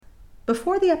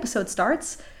Before the episode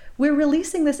starts, we're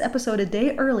releasing this episode a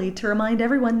day early to remind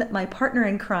everyone that my partner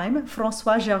in crime,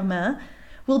 François Germain,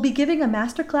 will be giving a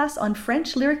masterclass on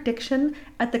French lyric diction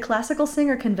at the Classical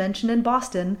Singer Convention in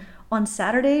Boston on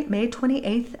Saturday, May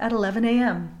 28th at 11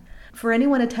 a.m. For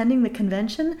anyone attending the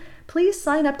convention, please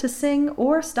sign up to sing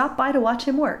or stop by to watch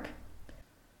him work.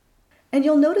 And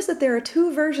you'll notice that there are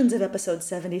two versions of episode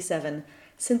 77.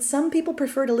 Since some people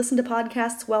prefer to listen to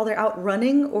podcasts while they're out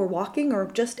running or walking or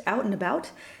just out and about,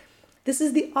 this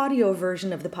is the audio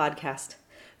version of the podcast.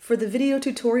 For the video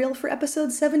tutorial for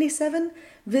episode 77,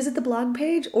 visit the blog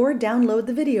page or download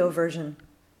the video version.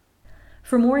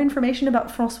 For more information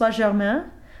about François Germain,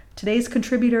 today's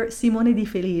contributor Simone Di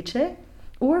Felice,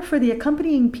 or for the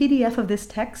accompanying PDF of this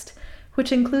text,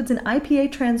 which includes an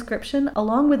IPA transcription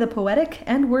along with a poetic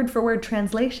and word-for-word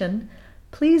translation,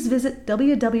 please visit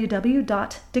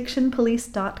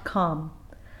www.dictionpolice.com.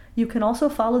 You can also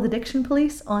follow the Diction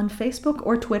Police on Facebook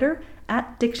or Twitter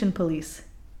at Diction Police.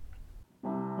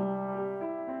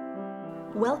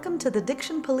 Welcome to the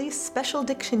Diction Police Special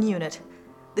Diction Unit.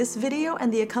 This video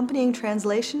and the accompanying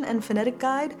translation and phonetic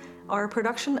guide are a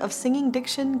production of Singing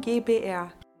Diction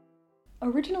GbR.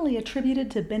 Originally attributed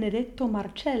to Benedetto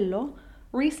Marcello,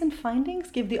 recent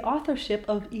findings give the authorship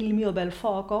of Il mio bel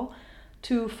fuoco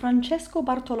to Francesco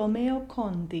Bartolomeo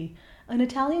Conti, an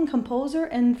Italian composer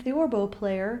and theorbo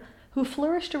player who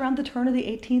flourished around the turn of the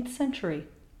 18th century.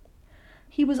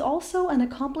 He was also an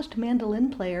accomplished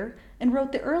mandolin player and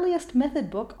wrote the earliest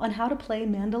method book on how to play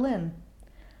mandolin.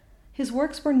 His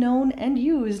works were known and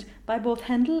used by both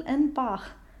Handel and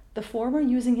Bach, the former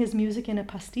using his music in a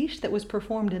pastiche that was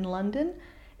performed in London,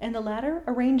 and the latter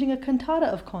arranging a cantata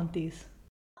of Conti's.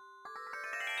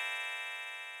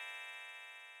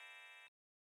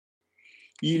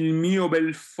 Il mio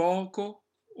bel fuoco,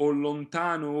 o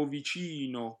lontano o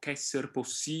vicino ch'esser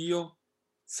possio,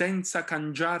 senza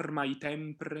cangiar mai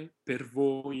tempre, per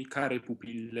voi, care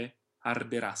pupille,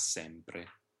 arderà sempre.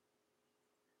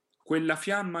 Quella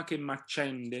fiamma che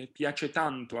m'accende piace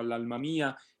tanto all'alma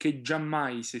mia che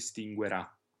giammai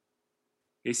s'estinguerà.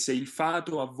 E se il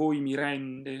fato a voi mi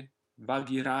rende,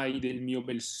 vagherai del mio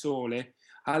bel sole,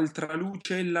 altra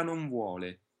luce ella non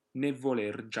vuole, né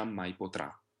voler giammai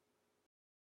potrà.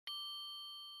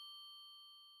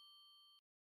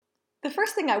 The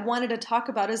first thing I wanted to talk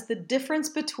about is the difference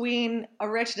between a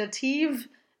recitative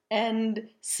and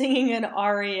singing an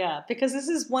aria, because this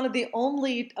is one of the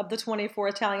only of the 24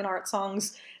 Italian art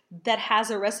songs that has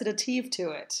a recitative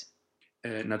to it.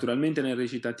 Naturalmente il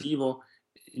recitativo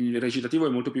è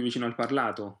molto più vicino al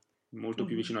parlato,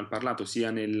 sia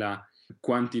nella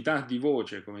quantità di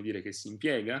voce, come dire, che si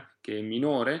impiega, che è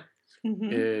minore,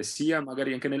 sia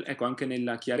magari anche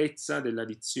nella chiarezza della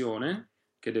dizione,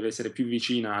 che deve essere più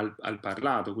vicina al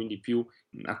parlato, quindi più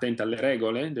attenta alle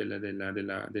regole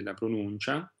della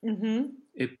pronuncia,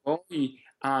 e poi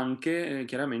anche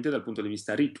chiaramente dal punto di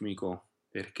vista ritmico,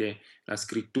 perché la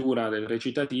scrittura del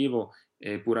recitativo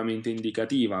è puramente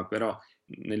indicativa, però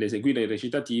nell'eseguire il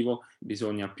recitativo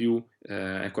bisogna più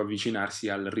avvicinarsi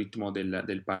al ritmo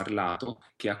del parlato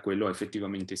che a quello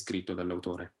effettivamente scritto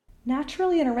dall'autore.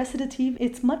 Naturally, in a recitative,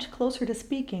 it's much closer to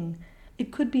speaking. It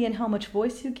could be in how much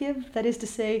voice you give, that is to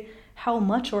say, how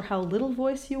much or how little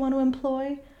voice you want to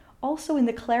employ. Also in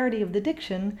the clarity of the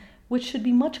diction, which should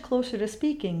be much closer to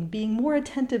speaking, being more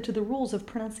attentive to the rules of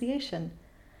pronunciation.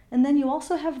 And then you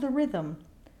also have the rhythm.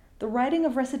 The writing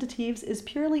of recitatives is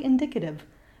purely indicative,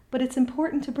 but it's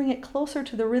important to bring it closer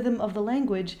to the rhythm of the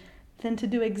language than to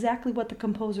do exactly what the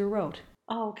composer wrote.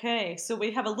 Okay, so we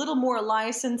have a little more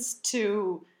license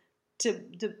to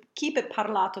keep it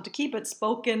parlato, to keep it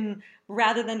spoken,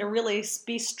 rather than to really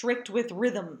be strict with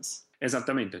rhythms.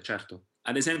 Esattamente, certo.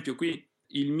 Ad esempio qui,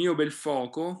 il mio bel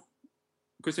fuoco,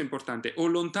 questo è importante, o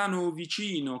lontano o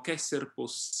vicino ch'esser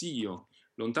possio.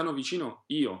 Lontano o vicino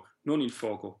io, non il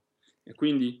fuoco. E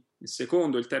quindi il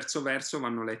secondo e il terzo verso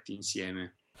vanno letti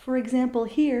insieme. For example,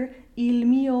 here, il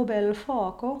mio bel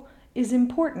fuoco is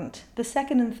important. The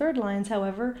second and third lines,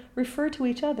 however, refer to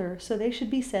each other, so they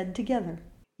should be said together.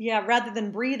 Yeah, rather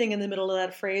than breathing in the middle of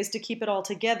that phrase to keep it all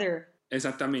together.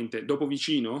 Esattamente, dopo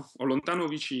vicino, o lontano o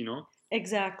vicino.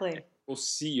 Exactly.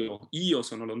 Possio, io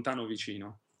sono lontano o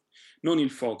vicino, non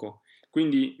il fuoco.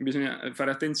 Quindi bisogna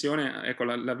fare attenzione, ecco,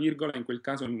 la virgola in quel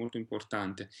caso è molto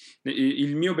importante.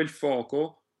 Il mio bel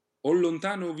fuoco, o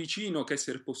lontano o vicino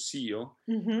ch'esser possio,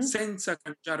 senza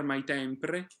cangiar mai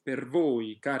tempre, per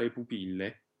voi, care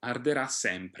pupille, arderà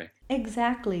sempre.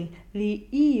 Exactly. The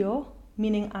io,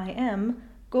 meaning I am,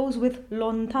 goes with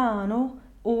lontano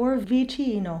or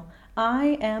vicino.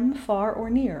 I am far or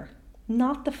near,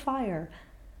 not the fire.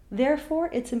 Therefore,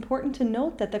 it's important to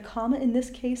note that the comma in this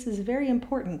case is very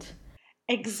important.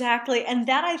 Exactly. And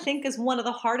that, I think, is one of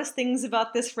the hardest things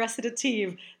about this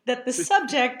recitative, that the Sì,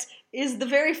 subject is the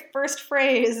very first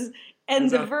phrase, and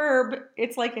the esatto, verb,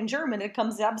 it's like in German, it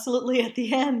comes absolutely at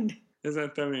the end.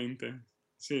 esattamente.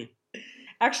 Sì.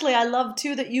 Actually, I love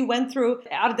too that you went through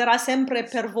arderà sempre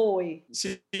per voi.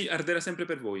 Sì, arderà sempre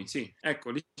per voi, sì.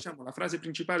 Ecco, diciamo la frase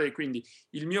principale è quindi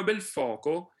il mio bel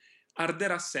fuoco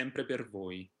arderà sempre per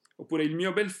voi. Oppure il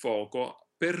mio bel fuoco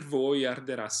per voi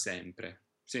arderà sempre.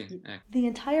 Sì, ecco. The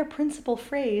entire principal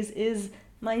phrase is,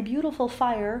 my beautiful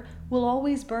fire will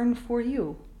always burn for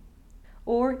you.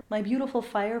 Or, my beautiful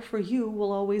fire for you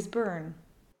will always burn.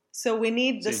 So we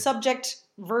need the Sì, subject,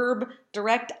 verb,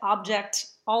 direct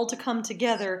object all to come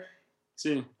together.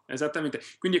 sì, esattamente.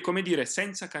 Quindi è come dire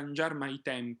senza cangiar mai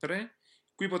tempre,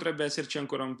 qui potrebbe esserci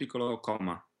ancora un piccolo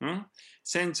comma.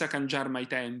 Senza cangiar mai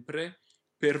tempre,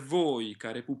 per voi,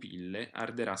 care pupille,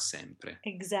 arderà sempre.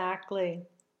 Exactly.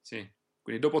 Sì.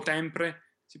 Quindi dopo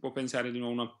tempre si può pensare di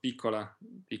nuovo a una piccola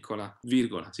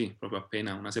virgola, sì, proprio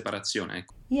appena una separazione,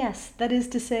 ecco. Yes, that is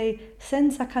to say,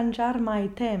 senza cangiar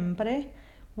mai tempre,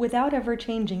 without ever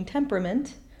changing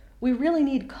temperament, we really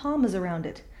need commas around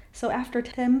it. So after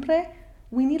tempre,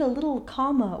 we need a little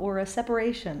comma or a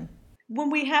separation. When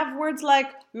we have words like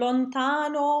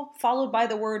lontano followed by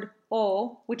the word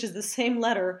o, which is the same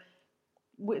letter,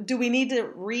 do we need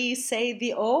to re-say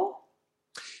the o?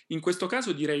 In questo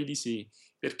caso direi di sì,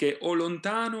 perché o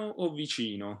lontano o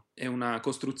vicino è una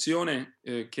costruzione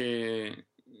che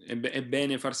è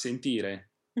bene far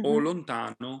sentire, o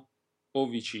lontano o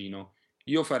vicino.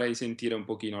 Io farei sentire un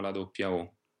pochino la doppia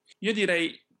O. Io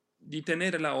direi di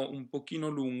tenere la O un pochino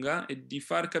lunga e di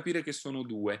far capire che sono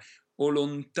due, o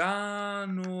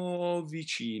lontano o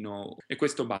vicino, e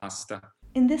questo basta.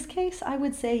 In this case, I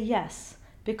would say yes,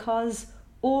 because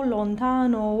o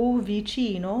lontano o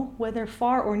vicino, whether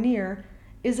far or near,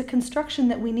 is a construction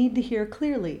that we need to hear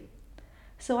clearly.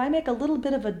 So I make a little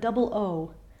bit of a double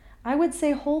O. I would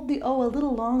say hold the O a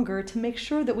little longer to make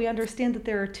sure that we understand that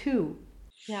there are two.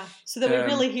 Yeah, so that we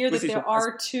really hear that Questi there sono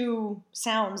are two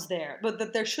sounds there, but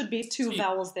that there should be two sì,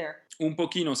 vowels there. un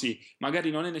pochino sì, magari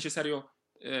non è necessario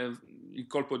il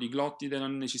colpo di glottide,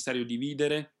 non è necessario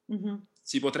dividere,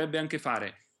 si potrebbe anche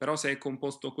fare, però se è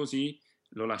composto così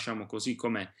lo lasciamo così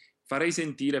com'è. Farei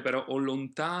sentire però o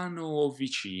lontano o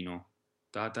vicino,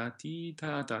 ta ta ti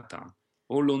ta ta ta,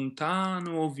 o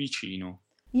lontano o vicino.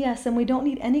 Yes, and we don't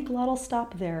need any glottal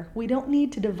stop there. We don't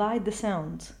need to divide the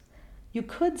sounds. You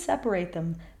could separate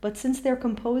them, but since they're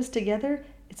composed together,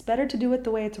 it's better to do it the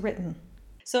way it's written.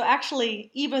 So actually,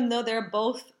 even though they're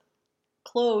both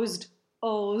closed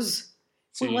O's,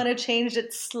 Sì. we want to change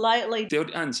it slightly.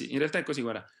 Anzi, in realtà è così,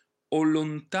 guarda, o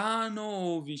lontano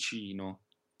o vicino.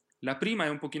 La prima è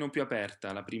un pochino più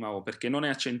aperta, la prima O, perché non è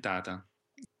accentata.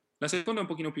 La seconda è un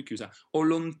pochino più chiusa. O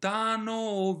lontano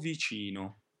o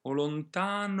vicino. O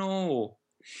lontano o.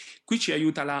 Qui ci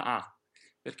aiuta la A,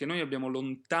 perché noi abbiamo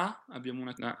abbiamo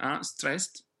una A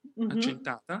stressed,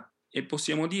 accentata, e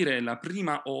possiamo dire la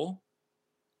prima O,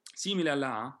 simile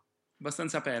alla A,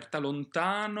 abbastanza aperta,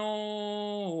 lontano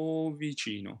o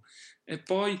vicino. E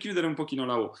poi chiudere un pochino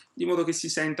la O, di modo che si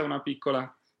senta una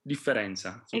piccola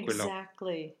differenza su quella O.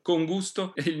 Exactly. Con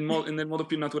gusto e nel modo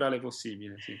più naturale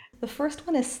possibile. Sì. The first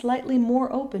one is slightly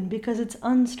more open because it's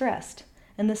unstressed,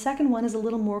 and the second one is a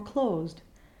little more closed.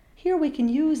 Here we can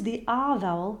use the ah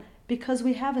vowel because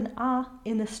we have an ah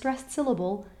in the stressed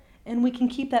syllable, and we can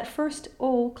keep that first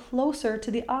o closer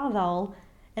to the ah vowel,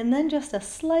 and then just a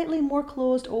slightly more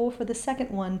closed o for the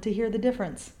second one to hear the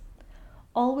difference.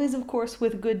 Always, of course,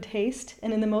 with good taste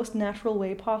and in the most natural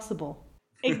way possible.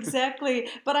 Exactly.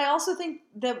 But I also think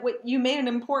that what you made an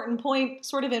important point,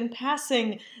 sort of in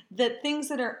passing, that things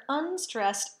that are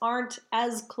unstressed aren't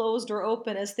as closed or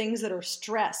open as things that are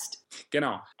stressed. Che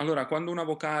no. Allora, quando una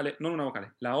vocale, non una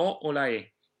vocale, la O o la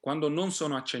E, quando non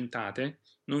sono accentate,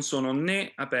 non sono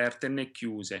né aperte né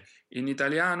chiuse. In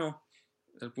italiano,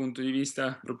 dal punto di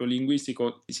vista proprio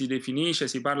linguistico, si definisce,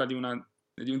 si parla di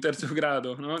un terzo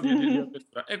grado, no? di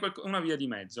apertura. È una via di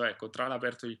mezzo, ecco, tra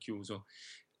l'aperto e il chiuso.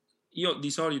 Io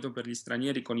di solito per gli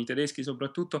stranieri, con i tedeschi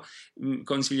soprattutto,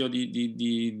 consiglio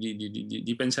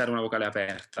di pensare a una vocale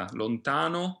aperta,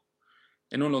 lontano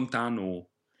e non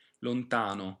lontano,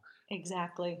 lontano.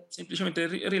 Exactly. Semplicemente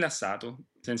rilassato,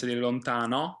 senza dire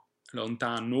lontano,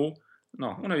 lontano,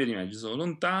 no, una via di mezzo,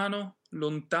 lontano,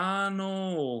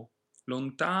 lontano,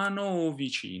 lontano o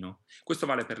vicino. Questo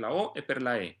vale per la O e per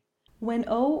la E. When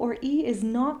O or E is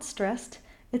not stressed,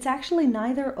 it's actually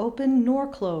neither open nor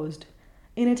closed.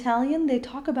 In Italian, they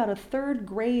talk about a third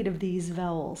grade of these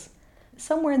vowels,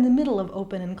 somewhere in the middle of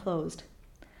open and closed.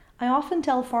 I often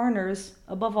tell foreigners,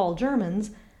 above all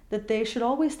Germans, that they should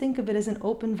always think of it as an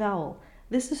open vowel.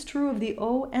 This is true of the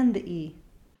O and the E.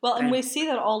 Well, and we see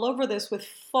that all over this with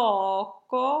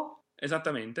foco.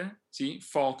 Esattamente, sì,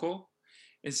 foco.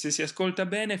 E se si ascolta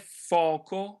bene,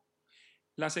 foco,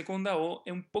 la seconda O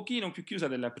è un pochino più chiusa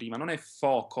della prima, non è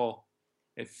foco,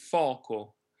 è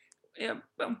foco. È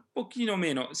un pochino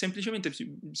meno, semplicemente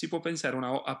si può pensare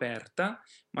una O aperta,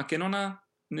 ma che non ha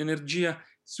l'energia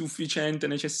sufficiente,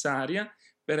 necessaria,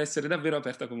 per essere davvero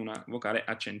aperta come una vocale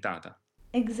accentata.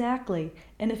 Exactly.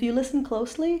 And if you listen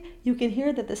closely, you can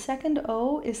hear that the second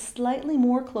O is slightly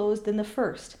more closed than the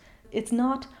first. It's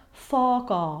not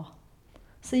foco.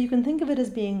 So you can think of it as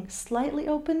being slightly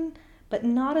open, but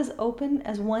not as open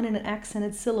as one in an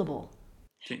accented syllable.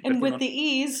 Sì, And with the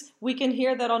E's, we can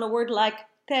hear that on a word like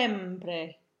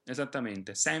sempre.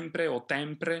 Esattamente, sempre o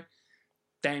tempre,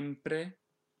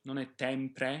 non è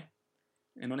tempre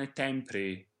e non è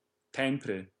tempre,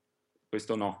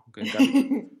 questo no,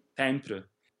 tempre,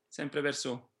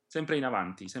 sempre in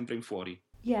avanti, sempre in fuori.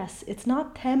 Yes, it's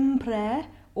not tempre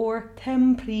or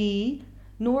tempri,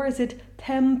 nor is it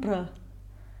tempre.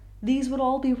 These would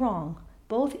all be wrong.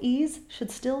 Both E's should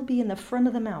still be in the front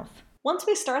of the mouth. Once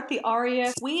we start the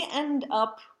aria, we end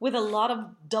up with a lot of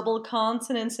double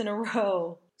consonants in a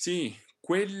row. Sì,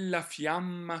 quella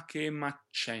fiamma che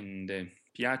m'accende,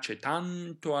 piace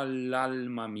tanto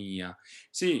all'alma mia.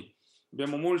 Sì,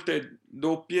 abbiamo molte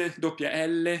doppia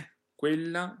L,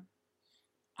 quella,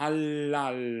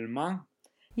 all'alma.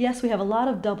 Yes, we have a lot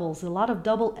of doubles, a lot of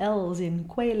double L's in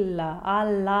quella,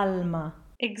 all'alma.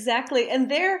 Exactly. And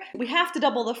there we have to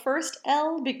double the first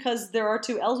L because there are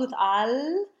two L's with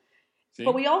al. Sì.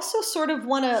 But we also sort of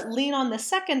want to lean on the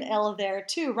second L there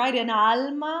too, right? In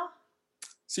alma.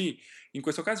 Sì, in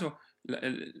questo caso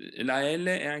la L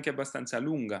è anche abbastanza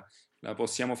lunga, la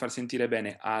possiamo far sentire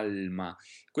bene, alma.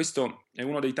 Questo è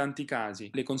uno dei tanti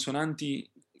casi. Le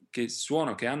consonanti che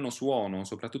hanno suono,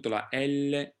 soprattutto la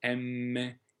L,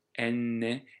 M, N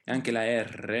e anche la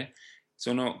R,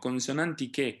 sono consonanti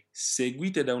che,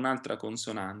 seguite da un'altra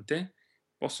consonante,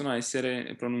 possono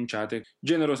essere pronunciate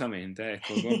generosamente,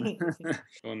 ecco,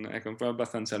 ecco, un po'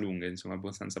 abbastanza lunghe, insomma,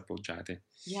 abbastanza appoggiate.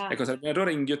 Yeah. Ecco, sarebbe un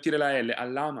errore inghiottire la L,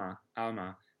 all'ama,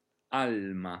 ama,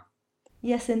 alma.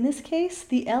 Yes, in this case,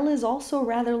 the L is also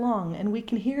rather long, and we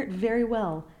can hear it very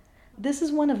well. This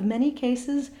is one of many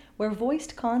cases where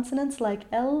voiced consonants like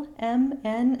L, M,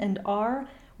 N, and R,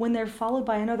 when they're followed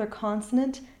by another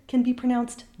consonant, can be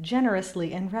pronounced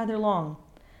generously and rather long.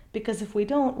 Because if we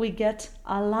don't, we get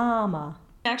alama.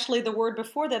 Actually, the word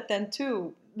before that then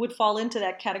too would fall into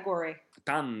that category.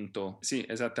 Tanto, sì,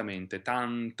 esattamente,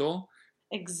 tanto.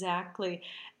 Exactly.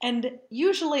 And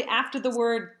usually after the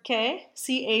word che,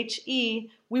 C-H-E,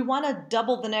 we want to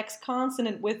double the next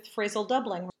consonant with phrasal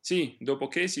doubling. Sì, dopo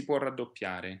che si può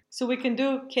raddoppiare. So we can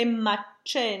do che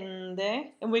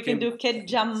m'accende and we can do che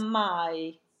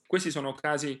giammai. Questi sono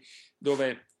casi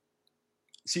dove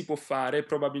si può fare,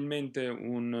 probabilmente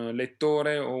un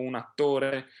lettore o un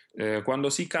attore, quando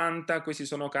si canta, questi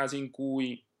sono casi in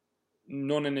cui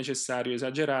non è necessario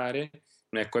esagerare.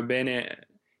 Ecco, è bene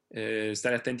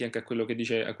stare attenti anche a quello che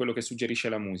dice, a quello che suggerisce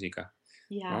la musica.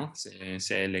 Yeah. No? Se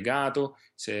è legato,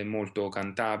 se è molto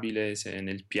cantabile, se è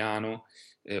nel piano,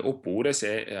 oppure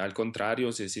se al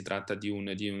contrario, se si tratta di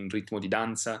un ritmo di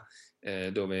danza,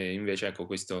 dove invece ecco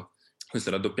questo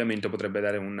raddoppiamento potrebbe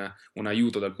dare un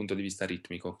aiuto dal punto di vista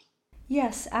ritmico.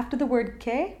 Yes, after the word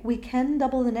che, we can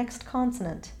double the next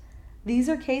consonant. These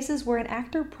are cases where an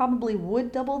actor probably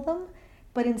would double them,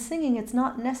 but in singing it's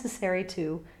not necessary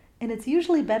to, and it's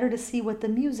usually better to see what the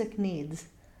music needs.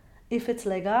 If it's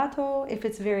legato, if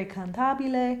it's very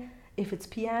cantabile, if it's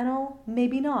piano,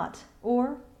 maybe not.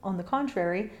 Or, on the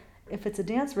contrary, if it's a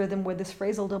dance rhythm where this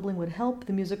phrasal doubling would help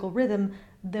the musical rhythm,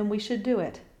 then we should do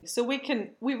it. So we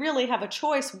really have a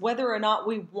choice whether or not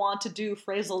we want to do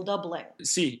phrasal doubling.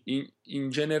 Sì, in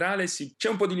generale sì, c'è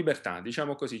un po' di libertà,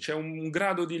 diciamo così, c'è un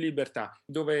grado di libertà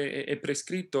dove è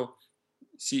prescritto,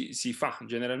 si fa,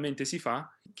 generalmente si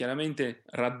fa, chiaramente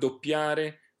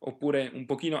raddoppiare oppure un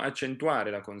pochino accentuare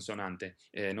la consonante.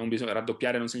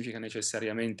 Raddoppiare non significa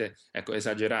necessariamente, ecco,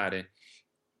 esagerare.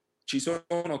 Ci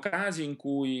sono casi in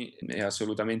cui è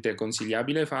assolutamente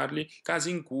consigliabile farli, casi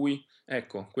in cui,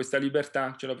 ecco, questa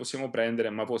libertà ce la possiamo prendere,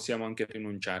 ma possiamo anche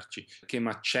rinunciarci. Che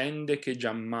m'accende, che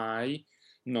giammai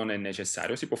non è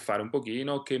necessario, si può fare un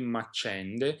pochino, che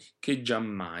m'accende, che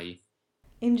giammai.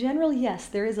 In general, yes,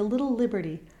 there is a little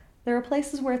liberty. There are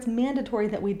places where it's mandatory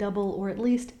that we double or at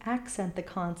least accent the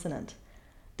consonant.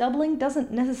 Doubling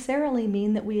doesn't necessarily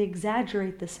mean that we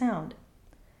exaggerate the sound.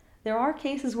 There are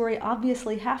cases where we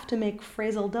obviously have to make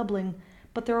phrasal doubling,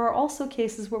 but there are also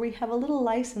cases where we have a little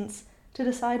license to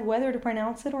decide whether to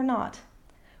pronounce it or not.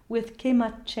 With che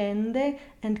m'accende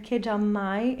and che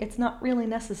giammai, it's not really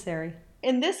necessary.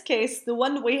 In this case, the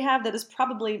one we have that is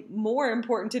probably more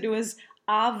important to do is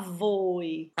a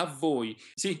voi. A voi,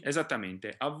 sì,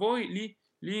 esattamente. A voi,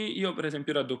 lì io per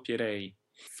esempio raddoppierei.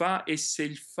 Fa e se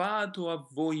il fato a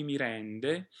voi mi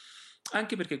rende,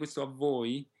 anche perché questo a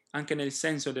voi, anche nel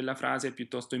senso della frase, è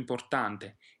piuttosto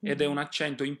importante ed è un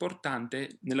accento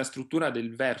importante nella struttura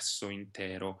del verso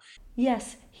intero.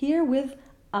 Yes, here with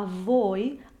a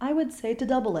voi, I would say to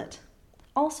double it.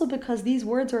 Also because these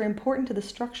words are important to the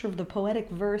structure of the poetic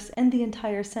verse and the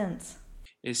entire sense.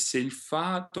 E se il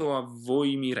fato a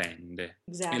voi mi rende,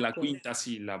 Exactly. è la quinta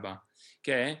sillaba,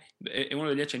 che è uno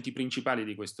degli accenti principali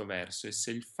di questo verso. E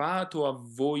se il fato a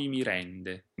voi mi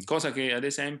rende, cosa che ad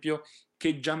esempio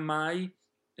che giammai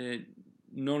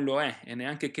non lo è, e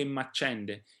neanche che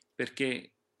m'accende,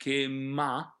 perché che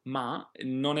ma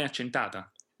non è accentata.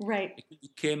 Right. E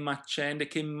quindi che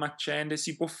m'accende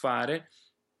si può fare,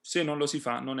 se non lo si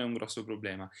fa non è un grosso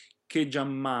problema. Che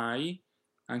giammai,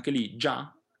 anche lì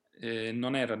già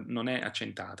non è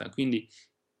accentata, quindi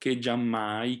che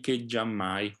giammai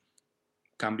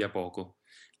cambia poco.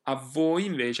 A voi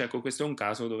invece, ecco, questo è un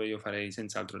caso dove io farei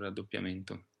senz'altro il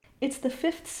raddoppiamento. It's the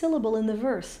fifth syllable in the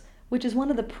verse, which is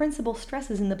one of the principal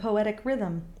stresses in the poetic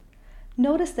rhythm.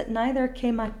 Notice that neither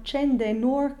che m'accende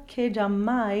nor che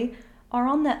giammai are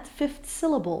on that fifth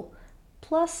syllable.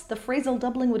 Plus, the phrasal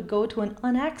doubling would go to an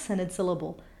unaccented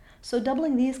syllable, so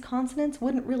doubling these consonants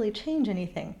wouldn't really change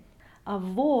anything. A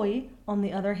voi, on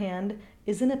the other hand,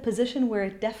 is in a position where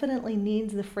it definitely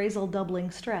needs the phrasal doubling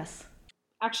stress.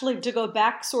 Actually, to go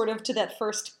back sort of to that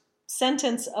first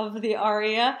sentence of the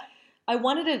aria, I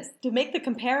wanted to make the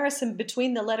comparison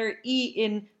between the letter E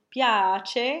in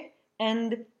piace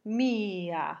and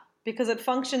mia, because it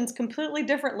functions completely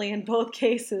differently in both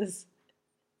cases.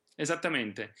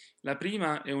 Esattamente. La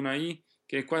prima è una I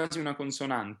che è quasi una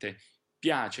consonante.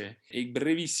 Piace, è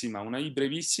brevissima, una I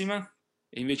brevissima,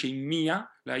 e invece in mia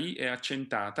la I è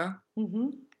accentata,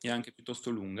 è anche piuttosto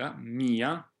lunga,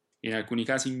 mia. In alcuni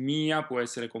casi mia può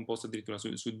essere composta addirittura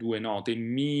su due note,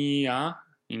 mia,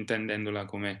 intendendola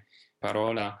come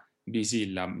parola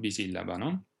bisillaba,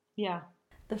 no? Yeah.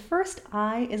 The first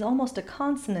I is almost a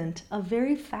consonant, a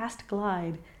very fast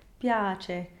glide,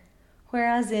 piace,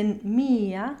 whereas in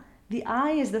mia, the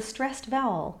I is the stressed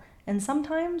vowel, and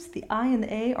sometimes the I and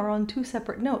the A are on two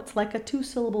separate notes, like a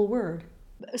two-syllable word.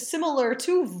 Similar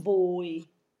to voi,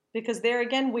 because there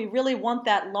again we really want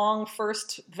that long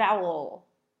first vowel.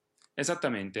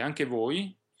 Esattamente, anche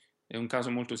voi, è un caso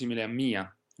molto simile a mia,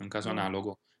 è un caso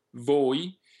analogo.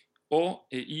 Voi, O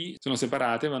e I sono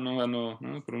separate, vanno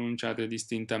pronunciate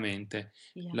distintamente.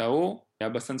 Yeah. La O è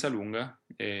abbastanza lunga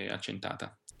e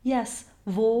accentata. Yes,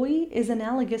 voi is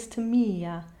analogous to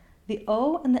mia. The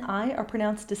O and the I are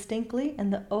pronounced distinctly,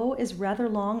 and the O is rather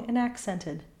long and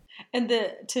accented. And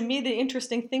to me, the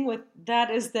interesting thing with that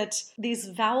is that these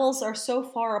vowels are so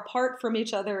far apart from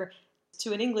each other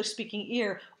to an English-speaking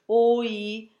ear.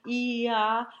 Oi,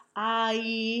 ia,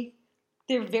 ai.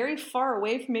 They're very far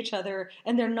away from each other,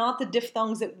 and they're not the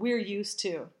diphthongs that we're used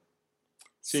to.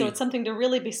 Sì. So it's something to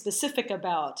really be specific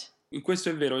about. Questo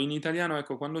è vero, in italiano,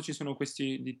 ecco, quando ci sono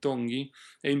questi dittonghi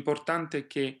è importante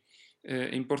che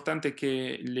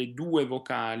le due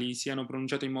vocali siano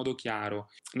pronunciate in modo chiaro,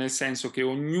 nel senso che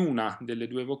ognuna delle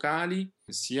due vocali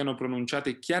siano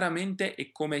pronunciate chiaramente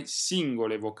e come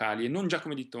singole vocali e non già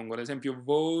come dittongo. Ad esempio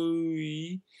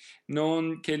voi,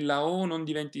 che la O non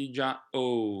diventi già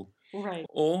O. Right.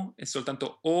 O è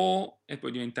soltanto O e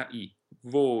poi diventa I.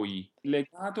 Voi,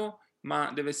 legato,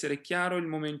 ma deve essere chiaro il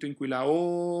momento in cui la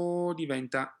O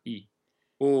diventa I.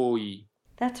 Oi.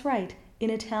 That's right. In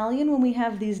Italian, when we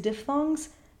have these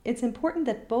diphthongs, it's important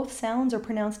that both sounds are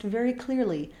pronounced very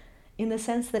clearly, in the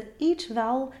sense that each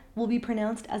vowel will be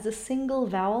pronounced as a single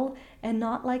vowel and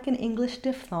not like an English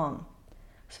diphthong.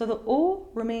 So the O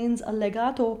remains a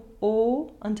legato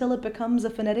O until it becomes a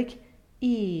phonetic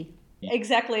E.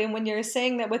 Exactly, and when you're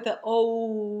saying that with the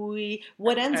O,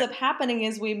 what ends up happening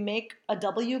is we make a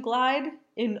W glide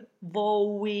in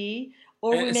voi,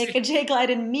 or we make sì. a J glide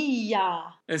in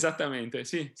mia. Esattamente,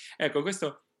 sì. Ecco,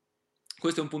 questo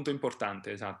è un punto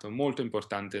importante, esatto, molto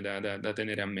importante da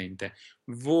tenere a mente.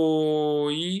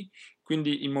 Voi,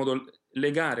 quindi in modo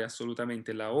legare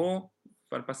assolutamente la O,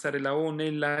 far passare la O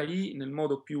nella I nel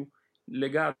modo più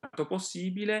legato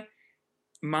possibile,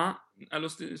 ma allo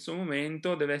stesso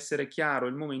momento deve essere chiaro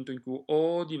il momento in cui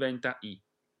O diventa I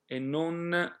e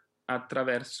non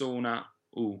attraverso una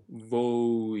U,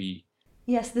 voi.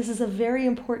 Yes, this is a very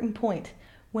important point.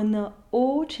 When the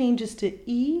O changes to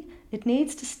E, It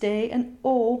needs to stay an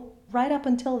O right up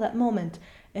until that moment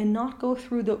and not go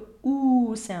through the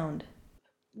oo sound.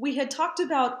 We had talked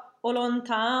about o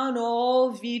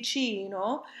lontano,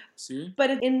 vicino, Sì?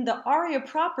 but in the aria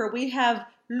proper we have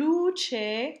luce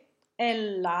e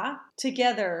la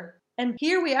together. And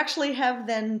here we actually have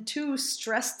then two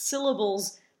stressed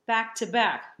syllables back to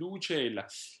back. Lucella.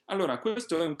 Allora,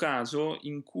 questo è un caso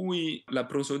in cui la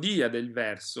prosodia del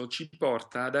verso ci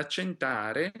porta ad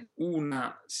accentare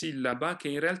una sillaba che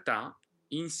in realtà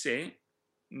in sé,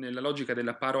 nella logica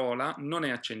della parola, non è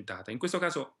accentata. In questo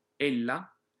caso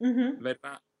ella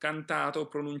verrà cantato,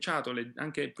 pronunciato,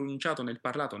 anche pronunciato nel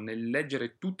parlato, nel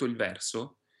leggere tutto il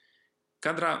verso,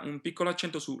 cadrà un piccolo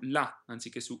accento su la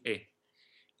anziché su e.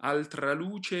 Altra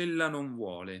luce ella non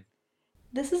vuole.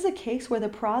 This is a case where the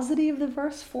prosody of the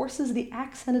verse forces the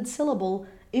accented syllable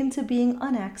into being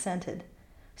unaccented.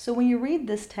 So when you read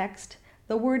this text,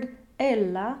 the word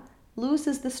ella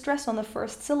loses the stress on the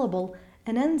first syllable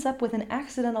and ends up with an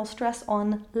accidental stress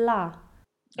on la.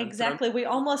 Exactly. We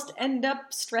almost end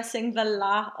up stressing the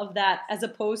la of that as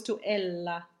opposed to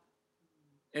ella.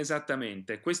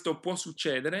 Esattamente, questo può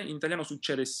succedere, in italiano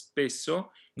succede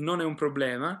spesso, non è un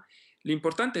problema,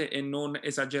 l'importante è non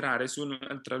esagerare su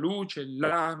un'altra luce,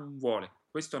 la non vuole,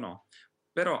 questo no,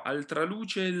 però altra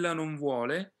luce la non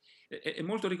vuole è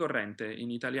molto ricorrente in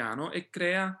italiano e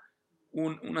crea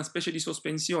una specie di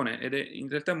sospensione ed è in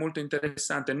realtà molto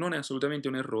interessante, non è assolutamente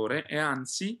un errore, e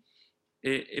anzi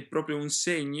è proprio un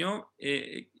segno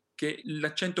che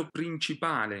l'accento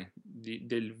principale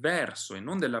del verso e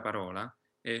non della parola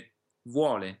è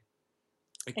vuole.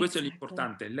 E questo è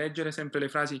l'importante, leggere sempre le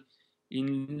frasi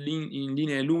in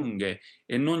linee lunghe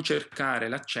e non cercare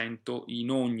l'accento in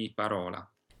ogni parola.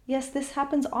 Yes, this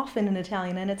happens often in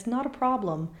Italian and it's not a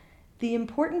problem. The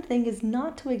important thing is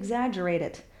not to exaggerate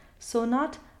it. So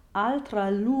not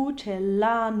altra luce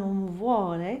la non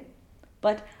vuole,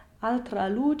 but altra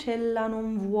luce la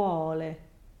non vuole.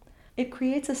 It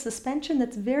creates a suspension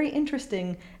that's very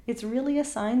interesting. It's really a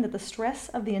sign that the stress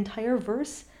of the entire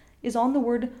verse is on the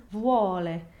word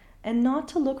vuole and not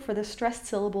to look for the stressed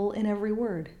syllable in every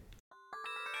word.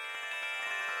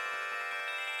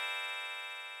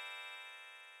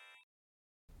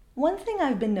 One thing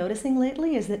I've been noticing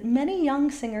lately is that many young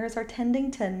singers are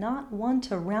tending to not want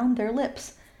to round their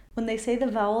lips when they say the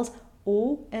vowels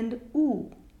o and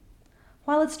u.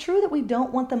 While it's true that we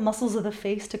don't want the muscles of the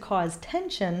face to cause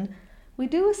tension, we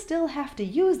do still have to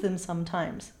use them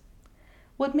sometimes.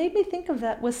 What made me think of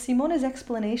that was Simone's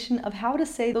explanation of how to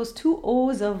say those two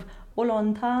O's of o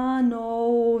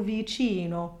lontano,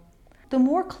 vicino. The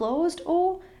more closed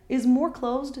O is more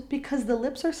closed because the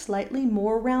lips are slightly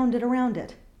more rounded around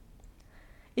it.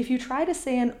 If you try to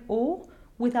say an O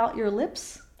without your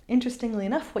lips, interestingly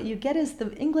enough, what you get is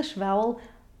the English vowel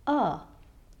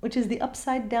which is the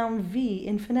upside down V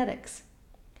in phonetics.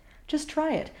 Just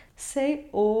try it. Say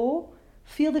O,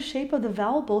 feel the shape of the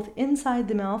vowel both inside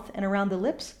the mouth and around the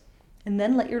lips, and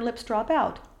then let your lips drop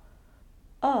out.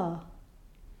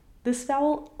 This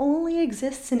vowel only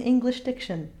exists in English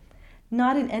diction,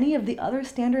 not in any of the other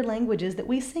standard languages that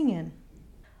we sing in.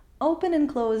 Open and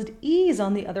closed E's,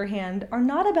 on the other hand, are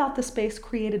not about the space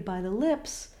created by the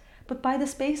lips, but by the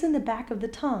space in the back of the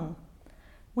tongue.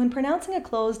 When pronouncing a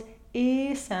closed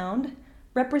E sound,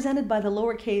 represented by the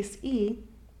lowercase e,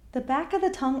 the back of the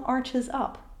tongue arches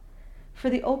up. For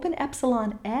the open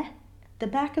epsilon the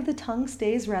back of the tongue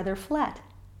stays rather flat,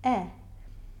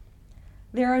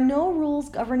 There are no rules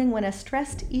governing when a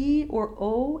stressed E or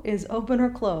O is open or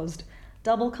closed.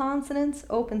 Double consonants,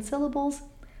 open syllables,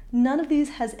 none of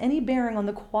these has any bearing on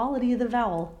the quality of the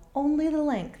vowel, only the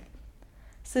length.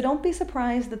 So don't be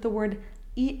surprised that the word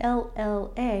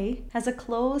ELLA has a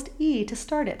closed E to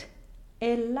start it.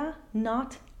 Ella,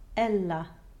 not ella.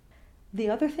 The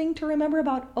other thing to remember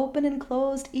about open and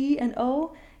closed E and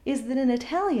O is that in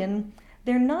Italian,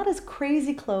 they're not as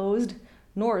crazy closed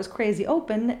nor as crazy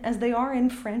open as they are in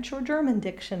French or German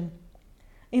diction.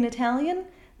 In Italian,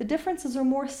 the differences are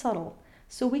more subtle,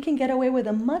 so we can get away with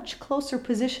a much closer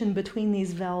position between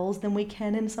these vowels than we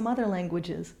can in some other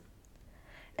languages.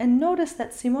 And notice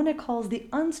that Simone calls the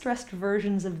unstressed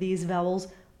versions of these vowels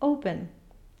open.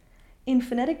 In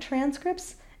phonetic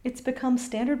transcripts, it's become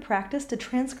standard practice to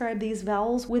transcribe these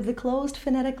vowels with the closed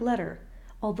phonetic letter,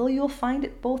 although you'll find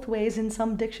it both ways in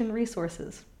some diction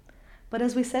resources. But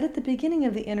as we said at the beginning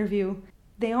of the interview,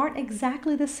 they aren't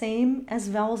exactly the same as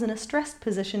vowels in a stressed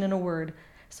position in a word,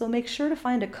 so make sure to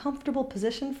find a comfortable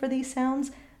position for these sounds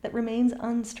that remains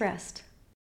unstressed.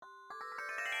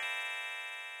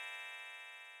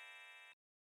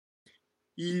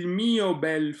 Il mio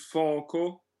bel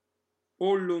foco,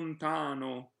 o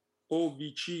lontano o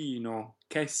vicino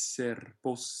ch'esser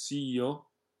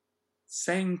possio,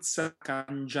 senza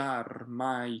cangiar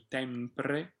mai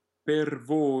tempre, per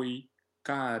voi,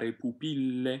 care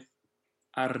pupille,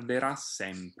 arderà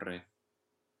sempre.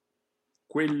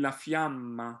 Quella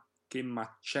fiamma che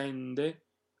m'accende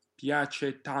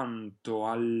piace tanto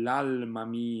all'alma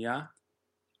mia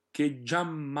che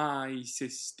giammai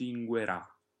s'estinguerà.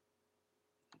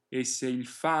 E se il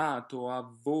fato a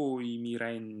voi mi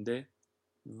rende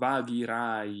vaghi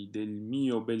rai del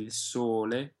mio bel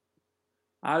sole,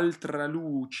 altra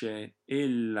luce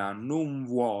ella non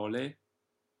vuole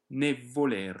né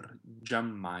voler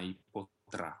giammai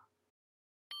potrà.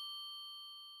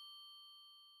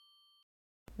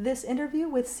 This interview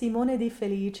with Simone Di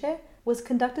Felice was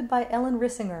conducted by Ellen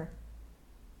Rissinger.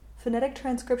 Phonetic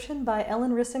transcription by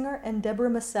Ellen Rissinger and Deborah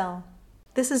Massell.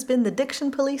 This has been the Diction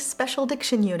Police Special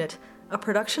Diction Unit, a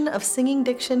production of Singing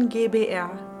Diction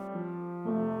GbR.